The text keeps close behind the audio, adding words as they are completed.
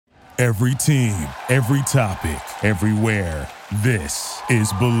Every team, every topic, everywhere. This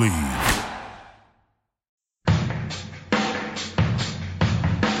is Believe.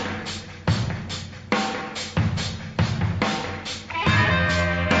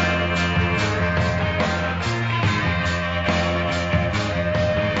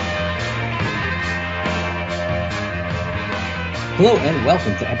 Hello and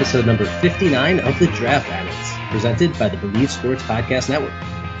welcome to episode number 59 of the Draft Analysts, presented by the Believe Sports Podcast Network.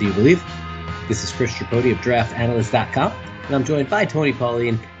 Do you believe? This is Chris Tripodi of DraftAnalyst.com, and I'm joined by Tony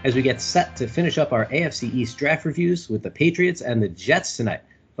Pauline as we get set to finish up our AFC East draft reviews with the Patriots and the Jets tonight.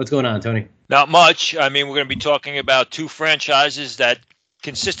 What's going on, Tony? Not much. I mean, we're going to be talking about two franchises that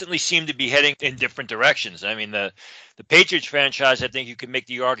consistently seem to be heading in different directions. I mean, the Patriots franchise, I think you can make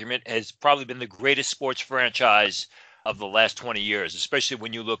the argument, has probably been the greatest sports franchise of the last 20 years, especially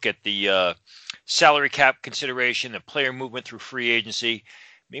when you look at the salary cap consideration, the player movement through free agency.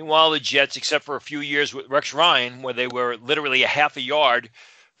 Meanwhile, the Jets, except for a few years with Rex Ryan, where they were literally a half a yard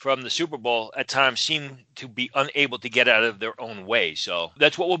from the Super Bowl, at times seem to be unable to get out of their own way. So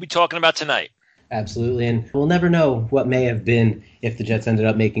that's what we'll be talking about tonight. Absolutely, and we'll never know what may have been if the Jets ended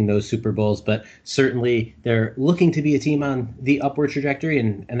up making those Super Bowls, but certainly they're looking to be a team on the upward trajectory,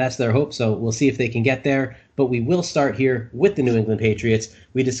 and that's their hope, so we'll see if they can get there. But we will start here with the New England Patriots.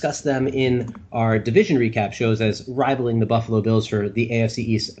 We discussed them in our division recap shows as rivaling the Buffalo Bills for the AFC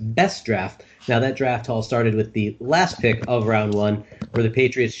East best draft. Now, that draft all started with the last pick of round one, where the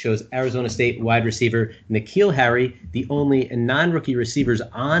Patriots chose Arizona State wide receiver N'Keal Harry, the only non-rookie receivers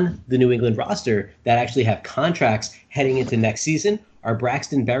on the New England roster that actually have contracts heading into next season are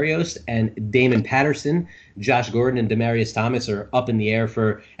Braxton Berrios and Damon Patterson. Josh Gordon and Demaryius Thomas are up in the air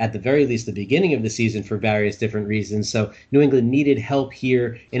for, at the very least, the beginning of the season for various different reasons. So New England needed help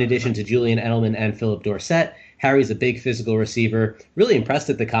here in addition to Julian Edelman and Philip Dorsett. Harry's a big physical receiver, really impressed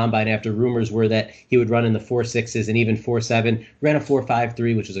at the combine after rumors were that he would run in the 4.6s and even 4.7, ran a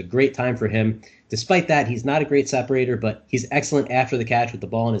 4.53, which was a great time for him. Despite that, he's not a great separator, but he's excellent after the catch with the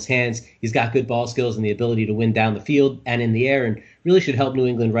ball in his hands. He's got good ball skills and the ability to win down the field and in the air, and really should help New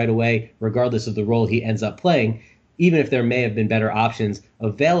England right away, regardless of the role he ends up playing, even if there may have been better options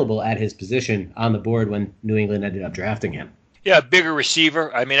available at his position on the board when New England ended up drafting him. Yeah, bigger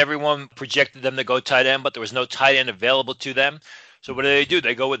receiver. I mean, everyone projected them to go tight end, but there was no tight end available to them. So what do?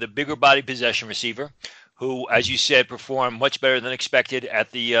 They go with a bigger body possession receiver who, as you said, performed much better than expected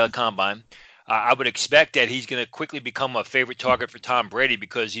at the combine. I would expect that he's going to quickly become a favorite target for Tom Brady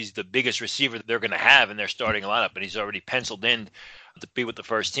because he's the biggest receiver that they're going to have in their starting lineup, and he's already penciled in to be with the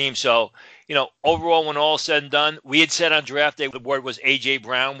first team. So, overall, when all said and done, we had said on draft day the board was A.J.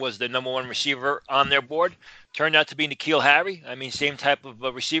 Brown was the number one receiver on their board. Turned out to be N'Keal Harry. I mean, same type of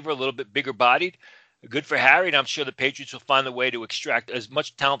receiver, a little bit bigger bodied. Good for Harry, and I'm sure the Patriots will find a way to extract as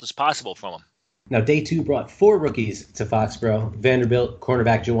much talent as possible from him. Now, day two brought four rookies to Foxborough. Vanderbilt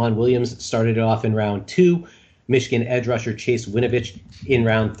cornerback Jawan Williams started it off in round 2. Michigan edge rusher Chase Winovich in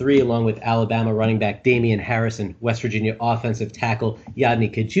round 3, along with Alabama running back Damian Harris and West Virginia offensive tackle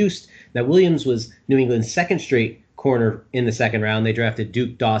Yodny Cajuste. Now, Williams was New England's second straight corner in the second round. They drafted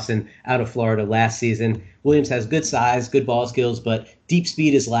Duke Dawson out of Florida last season. Williams has good size, good ball skills, but deep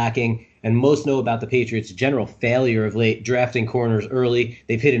speed is lacking. And most know about the Patriots' general failure of late drafting corners early.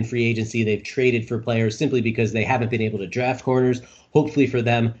 They've hit in free agency. They've traded for players simply because they haven't been able to draft corners. Hopefully for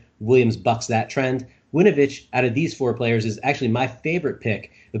them, Williams bucks that trend. Winovich, out of these four players, is actually my favorite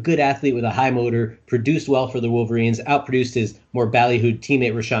pick. A good athlete with a high motor, produced well for the Wolverines, outproduced his more ballyhooed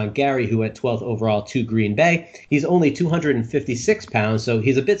teammate Rashawn Gary, who went 12th overall to Green Bay. He's only 256 pounds, so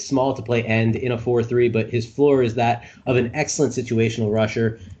he's a bit small to play end in a 4-3, but his floor is that of an excellent situational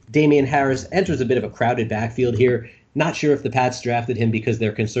rusher. Damian Harris enters a bit of a crowded backfield here. Not sure if the Pats drafted him because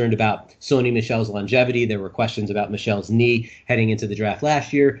they're concerned about Sony Michel's longevity. There were questions about Michel's knee heading into the draft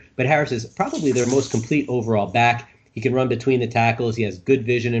last year, but Harris is probably their most complete overall back. He can run between the tackles. He has good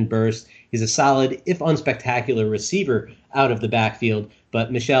vision and burst. He's a solid, if unspectacular, receiver out of the backfield,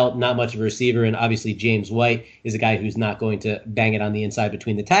 but Michel, not much of a receiver, and obviously James White is a guy who's not going to bang it on the inside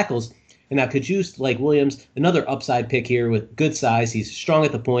between the tackles. And now Cajuste, like Williams, another upside pick here with good size. He's strong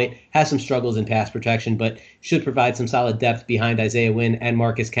at the point, has some struggles in pass protection, but should provide some solid depth behind Isaiah Wynn and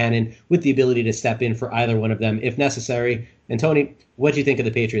Marcus Cannon with the ability to step in for either one of them if necessary. And Tony, what do you think of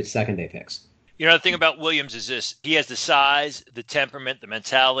the Patriots' second-day picks? The thing about Williams is this. He has the size, the temperament, the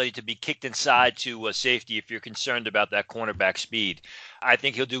mentality to be kicked inside to safety if you're concerned about that cornerback speed. I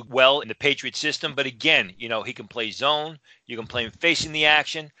think he'll do well in the Patriot system. But again, he can play zone. You can play him facing the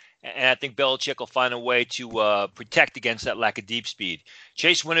action. And I think Belichick will find a way to protect against that lack of deep speed.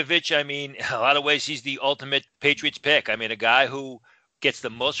 Chase Winovich, in a lot of ways, he's the ultimate Patriots pick. A guy who gets the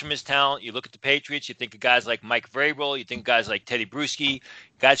most from his talent. You look at the Patriots, you think of guys like Mike Vrabel, you think of guys like Teddy Bruschi,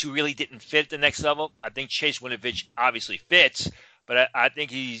 guys who really didn't fit at the next level. I think Chase Winovich obviously fits, but I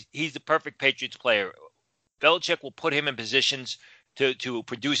think he's the perfect Patriots player. Belichick will put him in positions to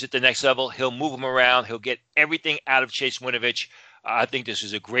produce at the next level. He'll move him around. He'll get everything out of Chase Winovich. I think this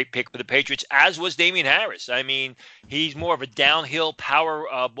is a great pick for the Patriots, as was Damian Harris. I mean, he's more of a downhill power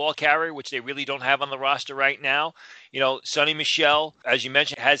ball carrier, which they really don't have on the roster right now. You know, Sonny Michel, as you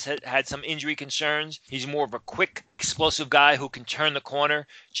mentioned, has had some injury concerns. He's more of a quick, explosive guy who can turn the corner.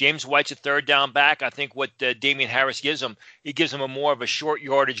 James White's a third down back. I think what Damian Harris gives him, he gives him a more of a short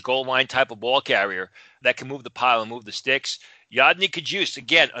yardage goal line type of ball carrier that can move the pile and move the sticks. Yodny Kajus,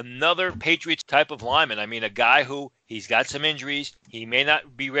 again, another Patriots type of lineman. I mean, a guy who he's got some injuries. He may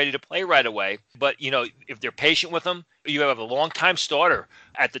not be ready to play right away, but, you know, if they're patient with him, you have a long-time starter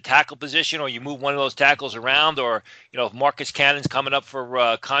at the tackle position, or you move one of those tackles around, or, you know, if Marcus Cannon's coming up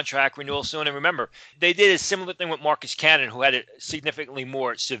for contract renewal soon. And remember, they did a similar thing with Marcus Cannon, who had a significantly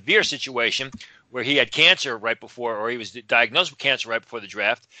more severe situation where he had cancer right before, or he was diagnosed with cancer right before the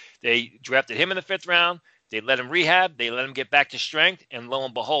draft. They drafted him in the 5th round. They let him rehab. They let him get back to strength. And lo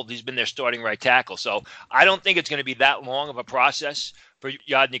and behold, he's been their starting right tackle. So I don't think it's going to be that long of a process for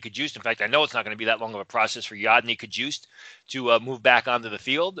Yodny Kajust. In fact, I know it's not going to be that long of a process for Yodny Kajust to move back onto the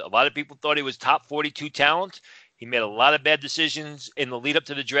field. A lot of people thought he was top 42 talent. He made a lot of bad decisions in the lead up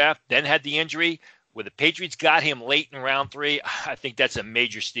to the draft, then had the injury. Where the Patriots got him late in round 3, I think that's a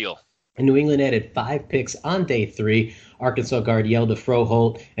major steal. And New England added 5 picks on day 3. Arkansas guard Yelda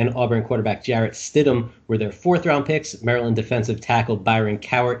Froholt and Auburn quarterback Jarrett Stidham were their 4th-round picks. Maryland defensive tackle Byron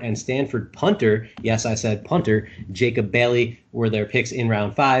Cowart and Stanford punter, yes, I said punter, Jacob Bailey were their picks in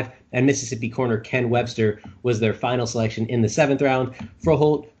round 5. And Mississippi corner Ken Webster was their final selection in the 7th round.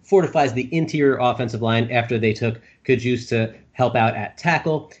 Froholt fortifies the interior offensive line after they took Kajus to help out at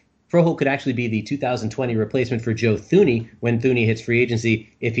tackle. Froholt could actually be the 2020 replacement for Joe Thuney when Thuney hits free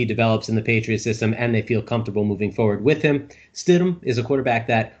agency if he develops in the Patriots system and they feel comfortable moving forward with him. Stidham is a quarterback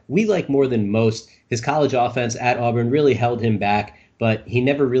that we like more than most. His college offense at Auburn really held him back, but he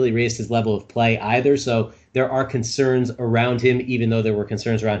never really raised his level of play either, so there are concerns around him, even though there were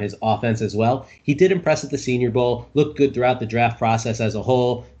concerns around his offense as well. He did impress at the Senior Bowl, looked good throughout the draft process as a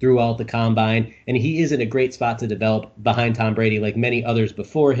whole, throughout the combine, and he is in a great spot to develop behind Tom Brady like many others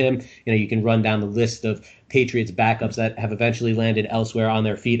before him. You know, you can run down the list of Patriots backups that have eventually landed elsewhere on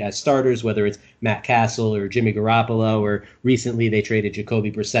their feet as starters, whether it's Matt Castle or Jimmy Garoppolo, or recently they traded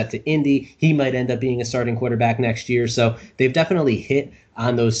Jacoby Brissett to Indy. He might end up being a starting quarterback next year. So they've definitely hit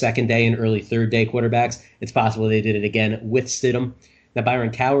on those 2nd day and early 3rd day quarterbacks. It's possible they did it again with Stidham. Now,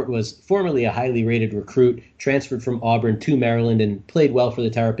 Byron Cowart was formerly a highly rated recruit, transferred from Auburn to Maryland, and played well for the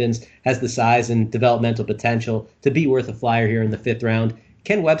Terrapins, has the size and developmental potential to be worth a flyer here in the 5th round.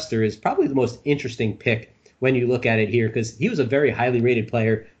 Ken Webster is probably the most interesting pick when you look at it here, because he was a very highly rated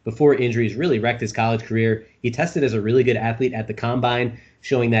player before injuries really wrecked his college career. He tested as a really good athlete at the combine,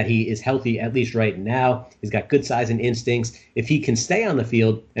 showing that he is healthy at least right now. He's got good size and instincts. If he can stay on the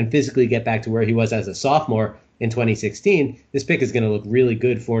field and physically get back to where he was as a sophomore in 2016, this pick is going to look really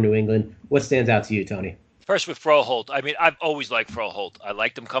good for New England. What stands out to you, Tony? First with Froholt. I mean, I've always liked Froholt. I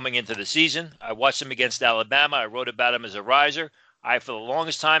liked him coming into the season. I watched him against Alabama. I wrote about him as a riser. I, for the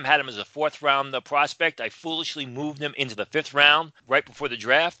longest time, had him as a 4th-round prospect. I foolishly moved him into the 5th round right before the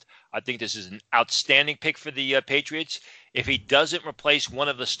draft. I think this is an outstanding pick for the Patriots. If he doesn't replace one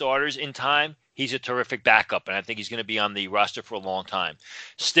of the starters in time, he's a terrific backup, and I think he's going to be on the roster for a long time.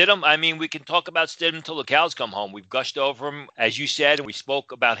 Stidham, I mean, we can talk about Stidham until the cows come home. We've gushed over him, as you said, and we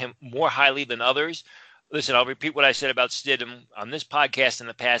spoke about him more highly than others. Listen, I'll repeat what I said about Stidham on this podcast in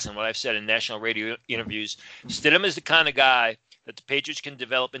the past and what I've said in national radio interviews. Stidham is the kind of guy that the Patriots can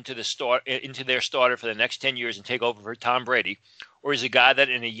develop into their starter for the next 10 years and take over for Tom Brady, or is a guy that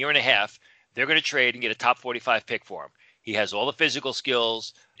in a year and a half they're going to trade and get a top 45 pick for him. He has all the physical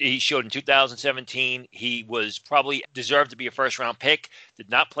skills. He showed in 2017 he was probably deserved to be a 1st-round pick, did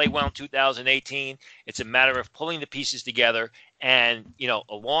not play well in 2018. It's a matter of pulling the pieces together. And, you know,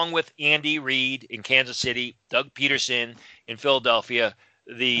 along with Andy Reid in Kansas City, Doug Peterson in Philadelphia,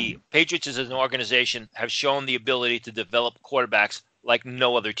 the Patriots as an organization have shown the ability to develop quarterbacks like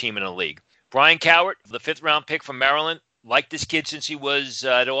no other team in the league. Brian Cowart, the 5th-round pick from Maryland, liked this kid since he was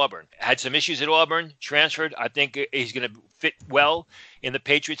at Auburn. Had some issues at Auburn, transferred. I think he's going to fit well in the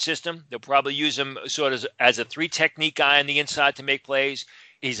Patriot system. They'll probably use him sort of as a 3-technique guy on the inside to make plays.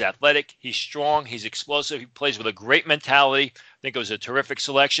 He's athletic. He's strong. He's explosive. He plays with a great mentality. I think it was a terrific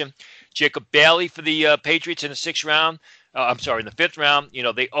selection. Jacob Bailey for the Patriots in the 6th round. in the 5th round.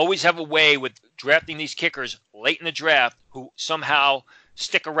 They always have a way with drafting these kickers late in the draft who somehow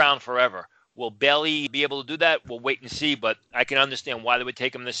stick around forever. Will Bailey be able to do that? We'll wait and see, but I can understand why they would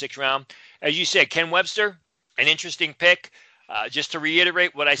take him in the 6th round. As you said, Ken Webster, an interesting pick. Just to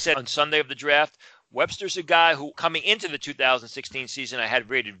reiterate what I said on Sunday of the draft, Webster's a guy who, coming into the 2016 season, I had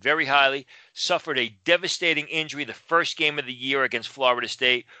rated very highly, suffered a devastating injury the first game of the year against Florida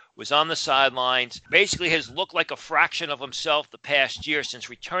State, was on the sidelines, basically has looked like a fraction of himself the past year since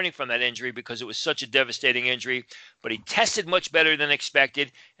returning from that injury because it was such a devastating injury, but he tested much better than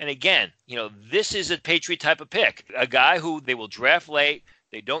expected. And again, this is a Patriot type of pick, a guy who they will draft late.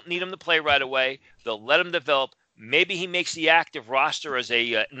 They don't need him to play right away. They'll let him develop. Maybe he makes the active roster as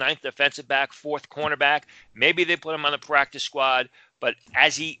a 9th defensive back, 4th cornerback. Maybe they put him on the practice squad. But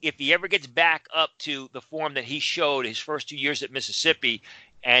if he ever gets back up to the form that he showed his first 2 years at Mississippi,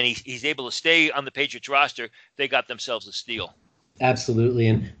 and he's able to stay on the Patriots roster, they got themselves a steal. Absolutely.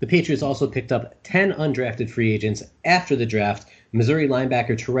 And the Patriots also picked up 10 undrafted free agents after the draft. Missouri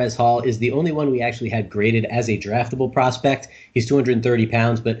linebacker Terez Hall is the only one we actually had graded as a draftable prospect. He's 230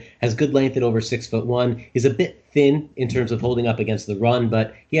 pounds, but has good length at over 6'1". He's a bit thin in terms of holding up against the run,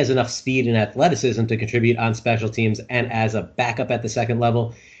 but he has enough speed and athleticism to contribute on special teams and as a backup at the second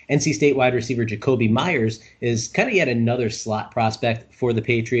level. NC State wide receiver Jakobi Meyers is kind of yet another slot prospect for the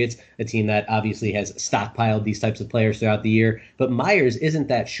Patriots, a team that obviously has stockpiled these types of players throughout the year. But Meyers isn't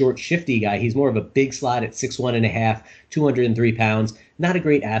that short, shifty guy. He's more of a big slot at 6'1.5", 203 pounds. Not a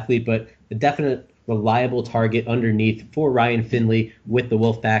great athlete, but a definite reliable target underneath for Ryan Finley with the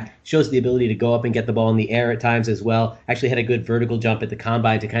Wolfpack. Shows the ability to go up and get the ball in the air at times as well. Actually had a good vertical jump at the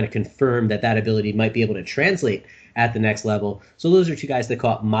combine to kind of confirm that ability might be able to translate at the next level. So those are two guys that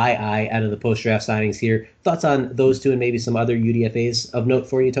caught my eye out of the post-draft signings here. Thoughts on those two and maybe some other UDFAs of note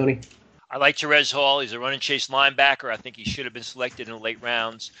for you, Tony? I like Terez Hall. He's a run and chase linebacker. I think he should have been selected in the late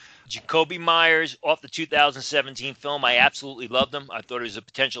rounds. Jakobi Meyers, off the 2017 film, I absolutely loved him. I thought he was a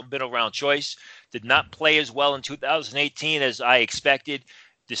potential middle round choice. Did not play as well in 2018 as I expected.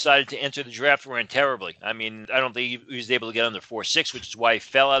 Decided to enter the draft ran terribly. I mean, I don't think he was able to get under 4.6, which is why he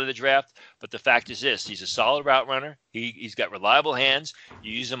fell out of the draft. But the fact is this, he's a solid route runner. He's got reliable hands.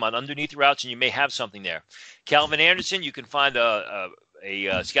 You use him on underneath routes, and you may have something there. Calvin Anderson, you can find a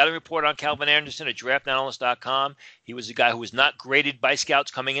scouting report on Calvin Anderson at draftanalyst.com. He was a guy who was not graded by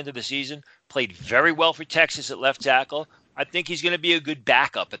scouts coming into the season, played very well for Texas at left tackle. I think he's going to be a good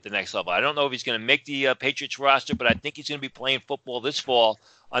backup at the next level. I don't know if he's going to make the Patriots roster, but I think he's going to be playing football this fall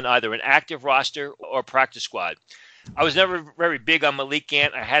on either an active roster or practice squad. I was never very big on Malik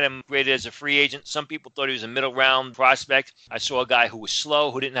Gant. I had him graded as a free agent. Some people thought he was a middle round prospect. I saw a guy who was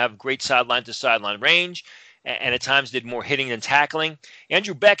slow, who didn't have great sideline to sideline range, and at times did more hitting than tackling.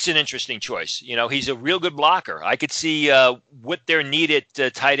 Andrew Beck's an interesting choice. He's a real good blocker. I could see with their need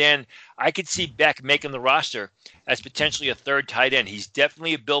at tight end, I could see Beck making the roster as potentially a third tight end. He's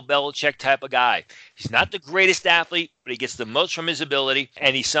definitely a Bill Belichick type of guy. He's not the greatest athlete, but he gets the most from his ability,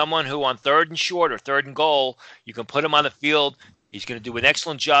 and he's someone who on 3rd and short or 3rd and goal, you can put him on the field. He's going to do an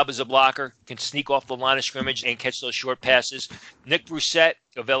excellent job as a blocker, can sneak off the line of scrimmage and catch those short passes. Nick Brissett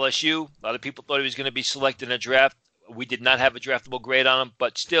of LSU, a lot of people thought he was going to be selected in a draft. We did not have a draftable grade on him,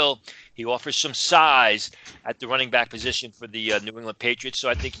 but still, he offers some size at the running back position for the New England Patriots, so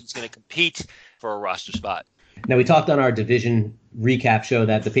I think he's going to compete for a roster spot. Now, we talked on our division recap show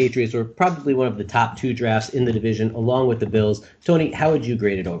that the Patriots were probably one of the top 2 drafts in the division, along with the Bills. Tony, how would you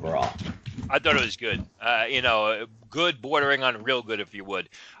grade it overall? I thought it was good. Good, bordering on real good, if you would.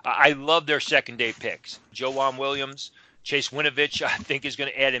 I love their second-day picks. Joejuan Williams, Chase Winovich, I think, is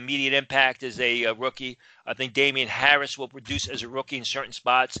going to add immediate impact as a rookie. I think Damian Harris will produce as a rookie in certain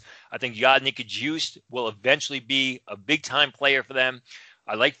spots. I think Yodny Kajust will eventually be a big-time player for them.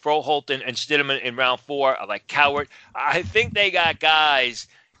 I like Froholt and Stidham in round 4. I like Cowart. I think they got guys.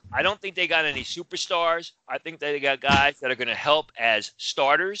 I don't think they got any superstars. I think they got guys that are going to help as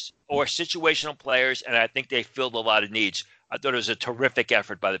starters or situational players, and I think they filled a lot of needs. I thought it was a terrific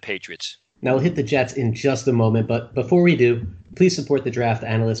effort by the Patriots. Now, we'll hit the Jets in just a moment, but before we do, please support the Draft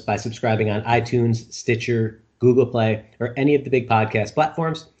Analyst by subscribing on iTunes, Stitcher, Google Play, or any of the big podcast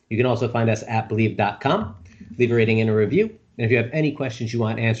platforms. You can also find us at Believe.com. Leave a rating and a review. And if you have any questions you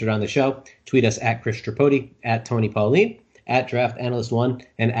want answered on the show, tweet us at Chris Tripodi, at Tony Pauline, at Draft Analyst 1,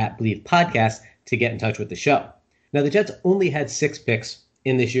 and at Believe Podcast to get in touch with the show. Now, the Jets only had 6 picks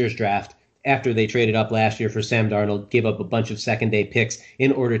in this year's draft after they traded up last year for Sam Darnold, gave up a bunch of second-day picks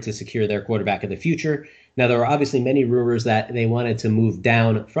in order to secure their quarterback of the future. Now, there were obviously many rumors that they wanted to move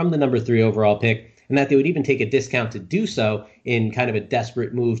down from the number 3 overall pick, and that they would even take a discount to do so in kind of a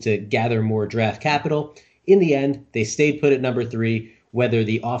desperate move to gather more draft capital. in the end, they stayed put at number 3, whether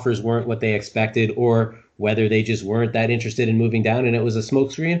the offers weren't what they expected or whether they just weren't that interested in moving down and it was a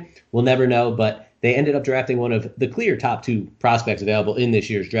smokescreen. We'll never know, but they ended up drafting one of the clear top 2 prospects available in this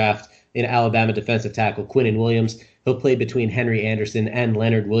year's draft in Alabama defensive tackle Quinnen Williams. He'll play between Henry Anderson and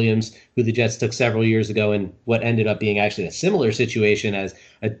Leonard Williams, who the Jets took several years ago in what ended up being actually a similar situation as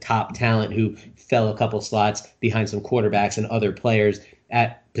a top talent who fell a couple slots behind some quarterbacks and other players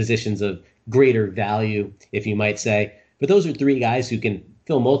at positions of greater value, if you might say. But those are 3 guys who can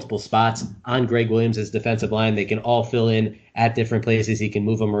fill multiple spots on Greg Williams' defensive line. They can all fill in at different places. He can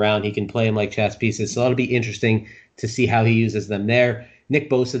move them around. He can play them like chess pieces. So it'll be interesting to see how he uses them there. Nick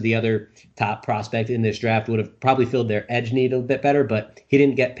Bosa, the other top prospect in this draft, would have probably filled their edge need a bit better, but he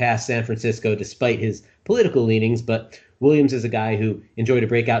didn't get past San Francisco despite his political leanings. But Williams is a guy who enjoyed a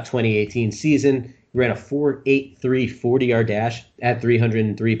breakout 2018 season. He ran a 4.83 40-yard dash at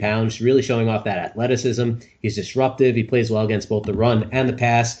 303 pounds, really showing off that athleticism. He's disruptive. He plays well against both the run and the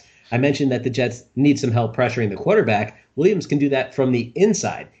pass. I mentioned that the Jets need some help pressuring the quarterback. Williams can do that from the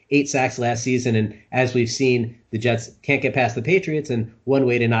inside. 8 sacks last season, and as we've seen, the Jets can't get past the Patriots, and one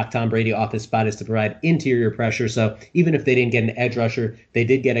way to knock Tom Brady off his spot is to provide interior pressure. So even if they didn't get an edge rusher, they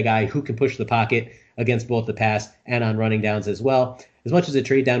did get a guy who can push the pocket against both the pass and on running downs as well. As much as a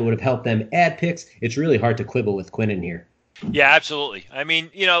trade down would have helped them add picks, it's really hard to quibble with Quinnen here. Yeah, absolutely. I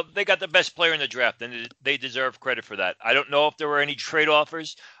mean, they got the best player in the draft, and they deserve credit for that. I don't know if there were any trade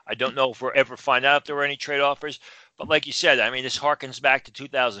offers. I don't know if we'll ever find out if there were any trade offers. But like you said, I mean, this harkens back to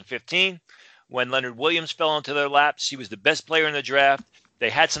 2015 when Leonard Williams fell into their laps. He was the best player in the draft. They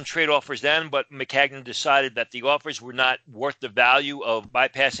had some trade offers then, but Maccagnan decided that the offers were not worth the value of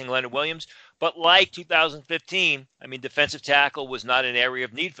bypassing Leonard Williams. But like 2015, I mean, defensive tackle was not an area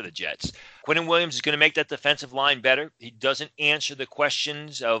of need for the Jets. Quinnen Williams is going to make that defensive line better. He doesn't answer the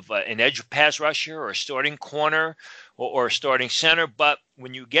questions of an edge pass rusher or a starting corner or a starting center. But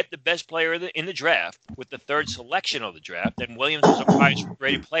when you get the best player in the draft with the 3rd selection of the draft, and Williams is a highest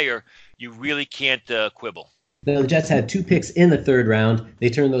rated player, you really can't quibble. Now, the Jets had 2 picks in the 3rd round.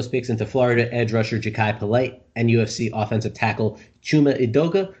 They turned those picks into Florida edge rusher Jachai Polite and UFC offensive tackle Chuma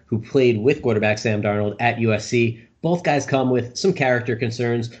Edoga, who played with quarterback Sam Darnold at USC. Both guys come with some character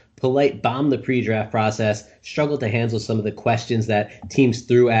concerns. Polite bombed the pre-draft process, struggled to handle some of the questions that teams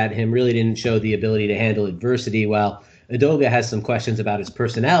threw at him, really didn't show the ability to handle adversity, while Edoga has some questions about his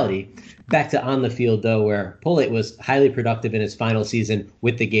personality. Back to on the field, though, where Polite was highly productive in his final season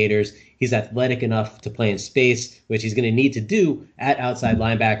with the Gators. He's athletic enough to play in space, which he's going to need to do at outside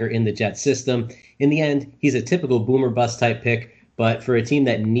linebacker in the Jets system. In the end, he's a typical boomer bust type pick, but for a team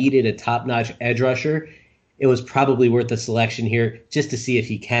that needed a top-notch edge rusher, it was probably worth the selection here just to see if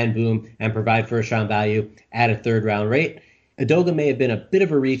he can boom and provide first-round value at a 3rd-round rate. Edoga may have been a bit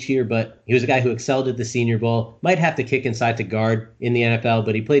of a reach here, but he was a guy who excelled at the Senior Bowl, might have to kick inside to guard in the NFL,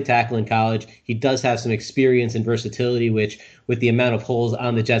 but he played tackle in college. He does have some experience and versatility, which with the amount of holes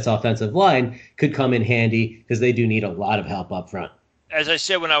on the Jets offensive line could come in handy because they do need a lot of help up front. As I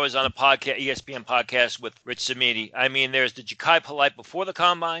said when I was on a podcast, ESPN podcast with Rich Cimini, I mean, there's the Jachai Polite before the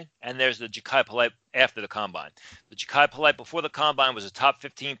Combine, and there's the Jachai Polite after the Combine. The Jachai Polite before the Combine was a top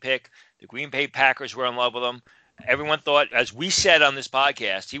 15 pick. The Green Bay Packers were in love with him. Everyone thought, as we said on this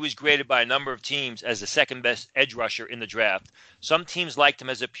podcast, he was graded by a number of teams as the 2nd best edge rusher in the draft. Some teams liked him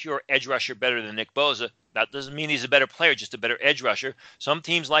as a pure edge rusher better than Nick Bosa. That doesn't mean he's a better player, just a better edge rusher. Some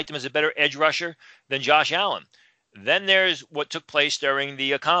teams liked him as a better edge rusher than Josh Allen. Then there's what took place during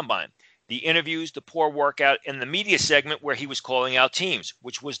the Combine. The interviews, the poor workout, and the media segment where he was calling out teams,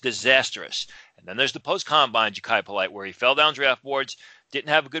 which was disastrous. And then there's the post-Combine Jachai Polite, where he fell down draft boards, didn't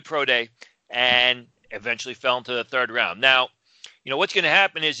have a good pro day, and eventually fell into the 3rd round. Now, what's going to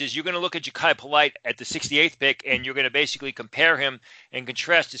happen is you're going to look at Jachai Polite at the 68th pick, and you're going to basically compare him and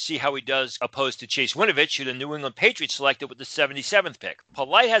contrast to see how he does opposed to Chase Winovich, who the New England Patriots selected with the 77th pick.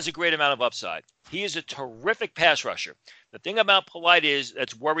 Polite has a great amount of upside. He is a terrific pass rusher. The thing about Polite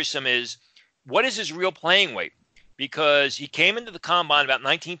that's worrisome is, what is his real playing weight? Because he came into the Combine about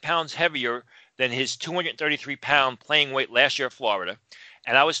 19 pounds heavier than his 233-pound playing weight last year at Florida.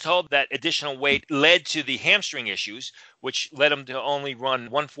 And I was told that additional weight led to the hamstring issues, which led him to only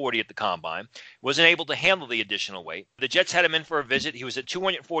run 140 at the Combine. Wasn't able to handle the additional weight. The Jets had him in for a visit. He was at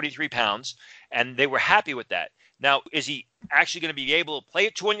 243 pounds, and they were happy with that. Now, is he actually going to be able to play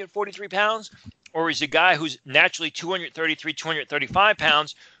at 243 pounds? Or is he a guy who's naturally 233, 235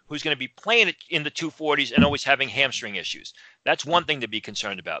 pounds, who's going to be playing in the 240s and always having hamstring issues? That's one thing to be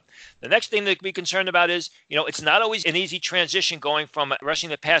concerned about. The next thing to be concerned about is, it's not always an easy transition going from rushing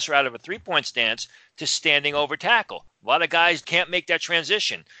the passer out of a 3-point stance to standing over tackle. A lot of guys can't make that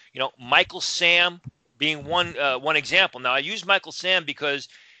transition. Michael Sam being one example. Now, I use Michael Sam because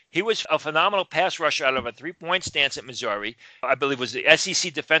he was a phenomenal pass rusher out of a three-point stance at Missouri. I believe was the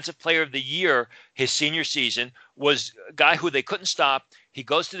SEC Defensive Player of the Year his senior season, was a guy who they couldn't stop. He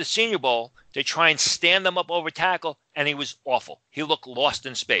goes to the Senior Bowl. They try and stand them up over tackle, and he was awful. He looked lost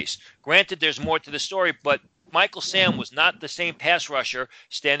in space. Granted, there's more to the story, but Michael Sam was not the same pass rusher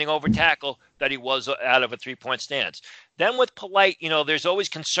standing over tackle that he was out of a three-point stance. Then with Polite, there's always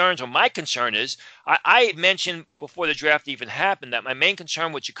concerns, or my concern is, I mentioned before the draft even happened that my main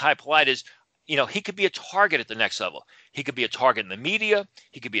concern with Jachai Polite is, he could be a target at the next level. He could be a target in the media.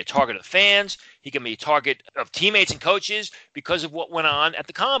 He could be a target of fans. He can be a target of teammates and coaches because of what went on at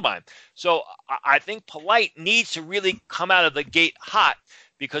the Combine. So I think Polite needs to really come out of the gate hot,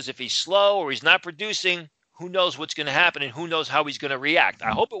 because if he's slow or he's not producing, who knows what's going to happen and who knows how he's going to react. I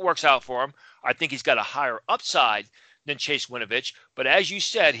hope it works out for him. I think he's got a higher upside than Chase Winovich, but as you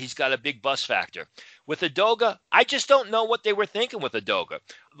said, he's got a big bust factor. With Edoga, I just don't know what they were thinking with Edoga.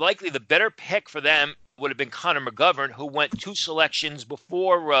 Likely the better pick for them would have been Connor McGovern, who went 2 selections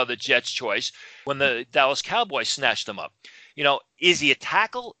before the Jets' choice when the Dallas Cowboys snatched him up. Is he a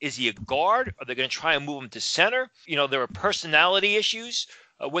tackle? Is he a guard? Are they going to try and move him to center? There are personality issues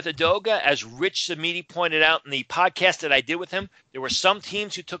with Edoga. As Rich Samiti pointed out in the podcast that I did with him, there were some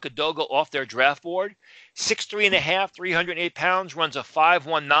teams who took Edoga off their draft board. 6'3.5", 308 pounds, runs a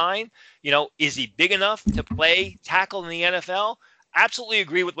 5.19. Is he big enough to play tackle in the NFL? Absolutely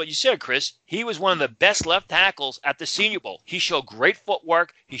agree with what you said, Chris. He was one of the best left tackles at the Senior Bowl. He showed great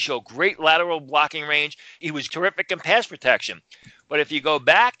footwork. He showed great lateral blocking range. He was terrific in pass protection. But if you go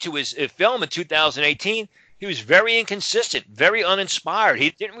back to his film in 2018, he was very inconsistent, very uninspired. He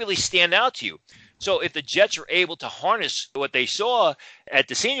didn't really stand out to you. So if the Jets are able to harness what they saw at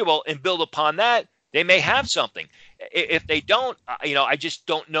the Senior Bowl and build upon that, they may have something. If they don't, I just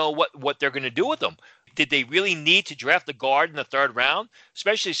don't know what they're going to do with them. Did they really need to draft the guard in the 3rd round?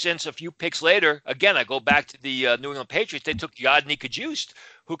 Especially since a few picks later, again, I go back to the New England Patriots, they took Yodny Kajust,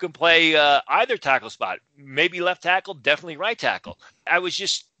 who can play either tackle spot. Maybe left tackle, definitely right tackle. I was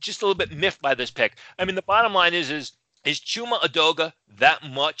just a little bit miffed by this pick. I mean, the bottom line is Chuma Edoga that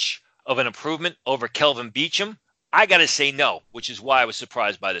much of an improvement over Kelvin Beachum? I got to say no, which is why I was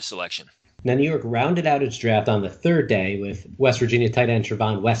surprised by this selection. Now, New York rounded out its draft on the 3rd day with West Virginia tight end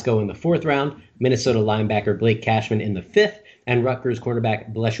Trevon Wesco in the 4th round, Minnesota linebacker Blake Cashman in the 5th, and Rutgers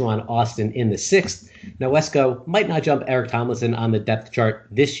cornerback Bleshawn Austin in the 6th. Now, Wesco might not jump Eric Tomlinson on the depth chart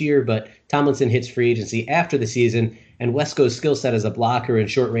this year, but Tomlinson hits free agency after the season, and Wesco's skill set as a blocker and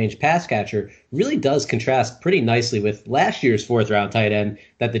short-range pass catcher really does contrast pretty nicely with last year's 4th-round tight end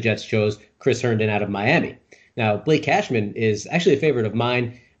that the Jets chose, Chris Herndon out of Miami. Now, Blake Cashman is actually a favorite of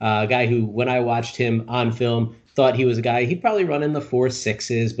mine. A guy who, when I watched him on film, thought he was a guy, he'd probably run in the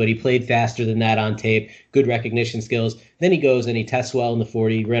 4.6s, but he played faster than that on tape, good recognition skills. Then he goes and he tests well in the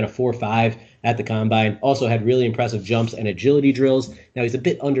 40, ran a 4.5 at the Combine, also had really impressive jumps and agility drills. Now, he's a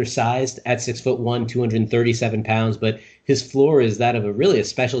bit undersized at 6'1", 237 pounds, but his floor is that of a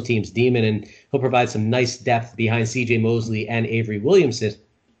special teams demon, and he'll provide some nice depth behind C.J. Mosley and Avery Williamson.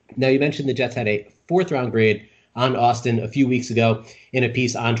 Now, you mentioned the Jets had a 4th-round grade on Austin a few weeks ago in a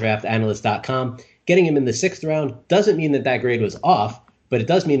piece on draftanalyst.com. Getting him in the 6th round doesn't mean that grade was off, but it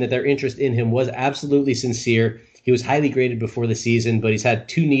does mean that their interest in him was absolutely sincere. He was highly graded before the season, but he's had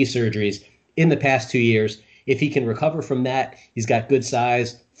 2 knee surgeries in the past 2 years. If he can recover from that, he's got good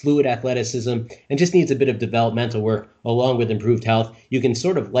size, fluid athleticism, and just needs a bit of developmental work along with improved health. You can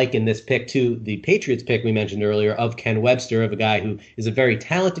sort of liken this pick to the Patriots pick we mentioned earlier of Ken Webster, of a guy who is a very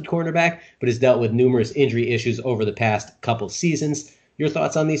talented cornerback, but has dealt with numerous injury issues over the past couple seasons. Your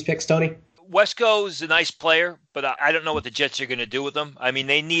thoughts on these picks, Tony? Wesco's a nice player, but I don't know what the Jets are going to do with him. I mean,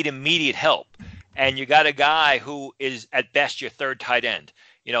 they need immediate help. And you got a guy who is at best your 3rd tight end.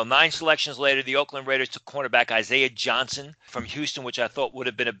 9 selections later, the Oakland Raiders took cornerback Isaiah Johnson from Houston, which I thought would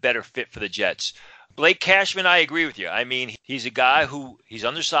have been a better fit for the Jets. Blake Cashman, I agree with you. I mean, he's a guy who he's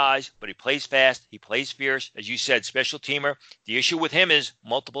undersized, but he plays fast. He plays fierce. As you said, special teamer. The issue with him is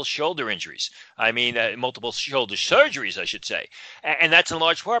multiple shoulder injuries. I mean, multiple shoulder surgeries, I should say. And that's in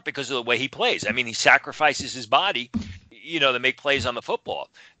large part because of the way he plays. I mean, he sacrifices his body, to make plays on the football.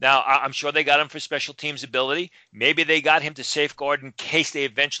 Now, I'm sure they got him for special teams ability. Maybe they got him to safeguard in case they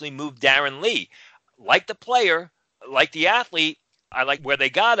eventually move Darren Lee. Like the player, like the athlete, I like where they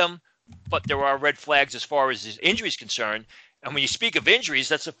got him, but there are red flags as far as his injury is concerned. And when you speak of injuries,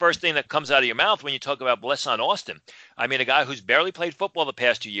 that's the first thing that comes out of your mouth when you talk about Bleshawn Austin. I mean, a guy who's barely played football the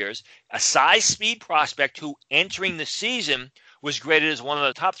past 2 years, a size speed prospect who entering the season was graded as one of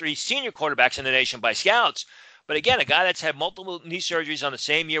the top 3 senior quarterbacks in the nation by scouts. But again, a guy that's had multiple knee surgeries on the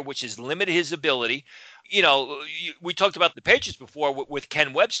same year, which has limited his ability. You know, we talked about the Patriots before with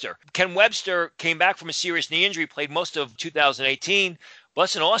Ken Webster. Ken Webster came back from a serious knee injury, played most of 2018.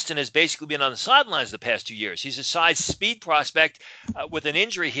 Bleston Austin has basically been on the sidelines the past 2 years. He's a size speed prospect with an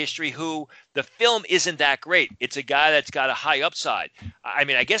injury history who the film isn't that great. It's a guy that's got a high upside. I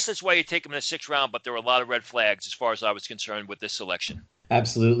mean, I guess that's why you take him in the 6th round, but there were a lot of red flags as far as I was concerned with this selection.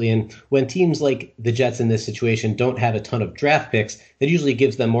 Absolutely. And when teams like the Jets in this situation don't have a ton of draft picks, that usually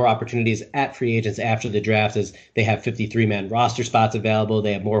gives them more opportunities at free agents after the draft, as they have 53-man roster spots available.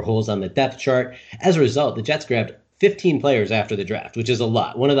 They have more holes on the depth chart. As a result, the Jets grabbed 15 players after the draft, which is a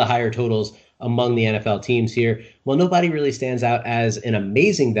lot. One of the higher totals among the NFL teams here. While nobody really stands out as an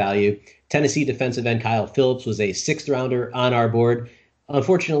amazing value, Tennessee defensive end Kyle Phillips was a 6th rounder on our board.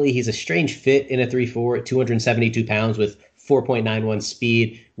 Unfortunately, he's a strange fit in a 3-4 at 272 pounds with 4.91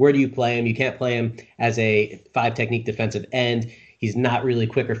 speed. Where do you play him? You can't play him as a 5 technique defensive end. He's not really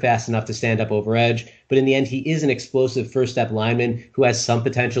quick or fast enough to stand up over edge. But in the end, he is an explosive first-step lineman who has some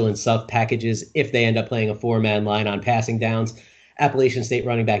potential in sub packages if they end up playing a 4-man line on passing downs. Appalachian State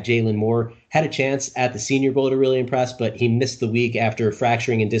running back Jalen Moore had a chance at the Senior Bowl to really impress, but he missed the week after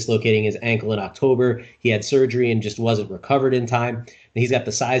fracturing and dislocating his ankle in October. He had surgery and just wasn't recovered in time. And he's got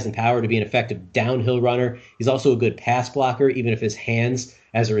the size and power to be an effective downhill runner. He's also a good pass blocker, even if his hands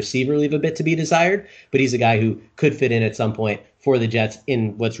as a receiver leave a bit to be desired. But he's a guy who could fit in at some point for the Jets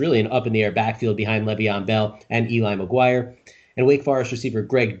in what's really an up-in-the-air backfield behind Le'Veon Bell and Eli McGuire. And Wake Forest receiver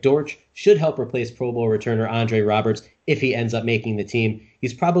Greg Dortch should help replace Pro Bowl returner Andre Roberts if he ends up making the team.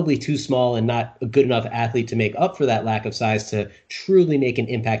 He's probably too small and not a good enough athlete to make up for that lack of size to truly make an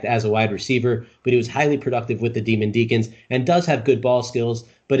impact as a wide receiver, but he was highly productive with the Demon Deacons and does have good ball skills,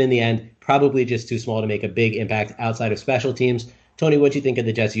 but in the end, probably just too small to make a big impact outside of special teams. Tony, what do you think of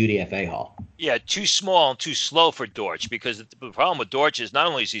the Jets UDFA haul? Yeah, too small and too slow for Dortch, because the problem with Dortch is not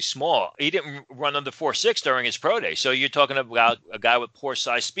only is he small, he didn't run under 4.6 during his pro day. So you're talking about a guy with poor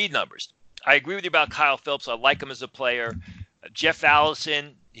size speed numbers. I agree with you about Kyle Phillips. I like him as a player. Jeff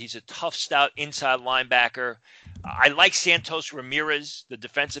Allison, he's a tough, stout inside linebacker. I like Santos Ramirez, the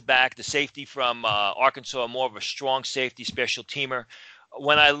defensive back, the safety from Arkansas, more of a strong safety special teamer.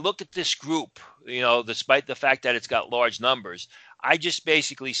 When I look at this group, you know, despite the fact that it's got large numbers, I just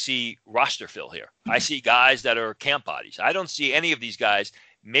basically see roster fill here. I see guys that are camp bodies. I don't see any of these guys.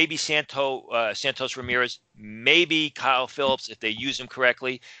 Maybe Santos Ramirez, maybe Kyle Phillips, if they use him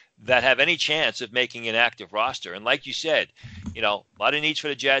correctly, that have any chance of making an active roster. And like you said, you know, a lot of needs for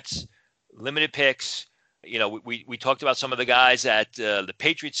the Jets, limited picks. You know, we talked about some of the guys that the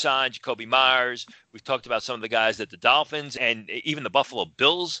Patriots signed, Jacoby Myers. We've talked about some of the guys that the Dolphins and even the Buffalo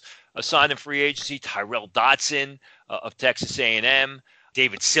Bills signed in free agency. Tyrell Dodson of Texas A&M,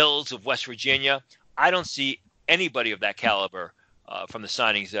 David Sills of West Virginia. I don't see anybody of that caliber from the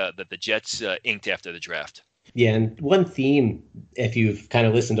signings that the Jets inked after the draft. Yeah, and one theme, if you've kind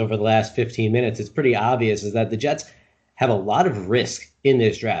of listened over the last 15 minutes, it's pretty obvious, is that the Jets have a lot of risk in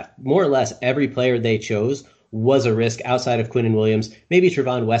this draft. More or less every player they chose was a risk outside of Quinnen Williams. Maybe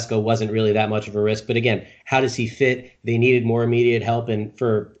Trevon Wesco wasn't really that much of a risk, but again, how does he fit? They needed more immediate help, and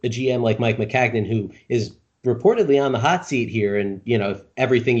for a GM like Mike Maccagnan, who is reportedly on the hot seat here, and you know,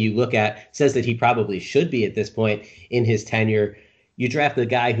 everything you look at says that he probably should be at this point in his tenure, you draft the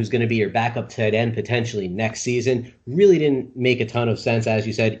guy who's going to be your backup tight end potentially next season. Really didn't make a ton of sense, as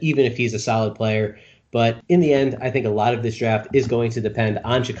you said, even if he's a solid player. But in the end, I think a lot of this draft is going to depend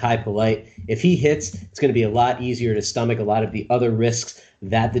on Jachai Polite. If he hits, it's going to be a lot easier to stomach a lot of the other risks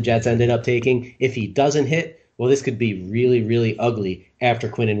that the Jets ended up taking. If he doesn't hit, well, this could be really, really ugly after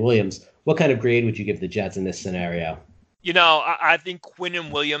Quinnen Williams. What kind of grade would you give the Jets in this scenario? You know, I think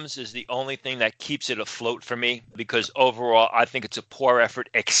Quinnen Williams is the only thing that keeps it afloat for me, because overall, I think it's a poor effort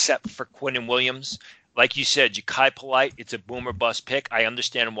except for Quinnen Williams. Like you said, Jachai Polite, it's a boom or bust pick. I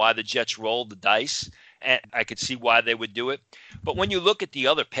understand why the Jets rolled the dice, and I could see why they would do it. But when you look at the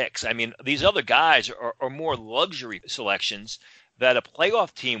other picks, I mean, these other guys are more luxury selections that a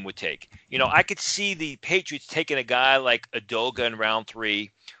playoff team would take. You know, I could see the Patriots taking a guy like Adoga in round 3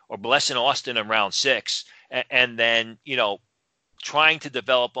 or Bleston Austin in round 6, and then, you know, trying to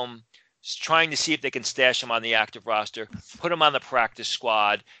develop them, trying to see if they can stash him on the active roster, put him on the practice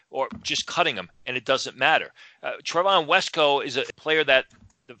squad, or just cutting him, and it doesn't matter. Trevon Wesco is a player that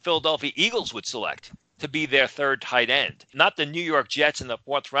the Philadelphia Eagles would select to be their third tight end, not the New York Jets in the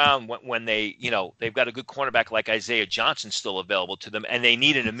 4th round when they, you know, they've got a good cornerback like Isaiah Johnson still available to them, and they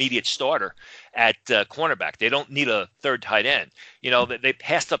need an immediate starter at cornerback. They don't need a third tight end. You know, they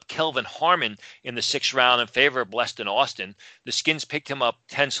passed up Kelvin Harmon in the 6th round in favor of Bleston Austin. The Skins picked him up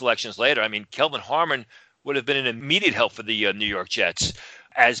 10 selections later. I mean, Kelvin Harmon would have been an immediate help for the New York Jets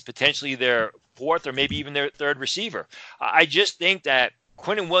as potentially their fourth or maybe even their third receiver. I just think that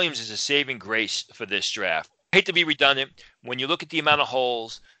Quinnen Williams is a saving grace for this draft. I hate to be redundant. When you look at the amount of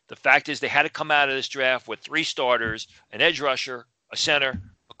holes, the fact is they had to come out of this draft with 3 starters, an edge rusher, a center,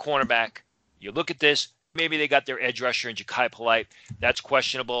 a cornerback. You look at this, maybe they got their edge rusher in Ja'Kai Polite. That's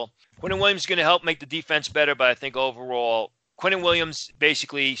questionable. Quinnen Williams is going to help make the defense better, but I think overall, Quinnen Williams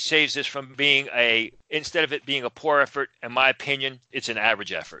basically saves this from being instead of it being a poor effort, in my opinion, it's an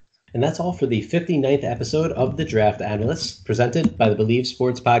average effort. And that's all for the 59th episode of The Draft Analysts, presented by the Believe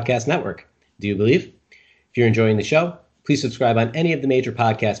Sports Podcast Network. Do you believe? If you're enjoying the show, please subscribe on any of the major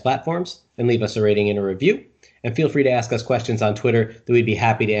podcast platforms and leave us a rating and a review. And feel free to ask us questions on Twitter that we'd be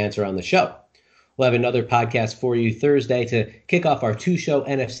happy to answer on the show. We'll have another podcast for you Thursday to kick off our 2-show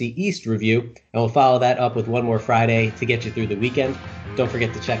NFC East review, and we'll follow that up with one more Friday to get you through the weekend. Don't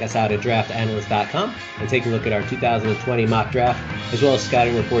forget to check us out at draftanalyst.com and take a look at our 2020 mock draft, as well as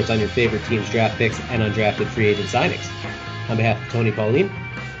scouting reports on your favorite team's draft picks and undrafted free agent signings. On behalf of Tony Pauline,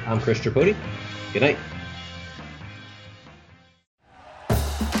 I'm Chris Tripodi. Good night.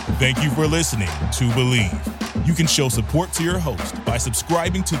 Thank you for listening to Believe. You can show support to your host by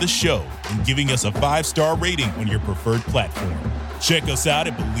subscribing to the show and giving us a 5-star rating on your preferred platform. Check us out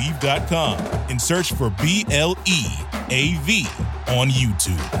at Believe.com and search for BLEAV on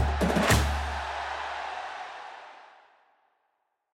YouTube.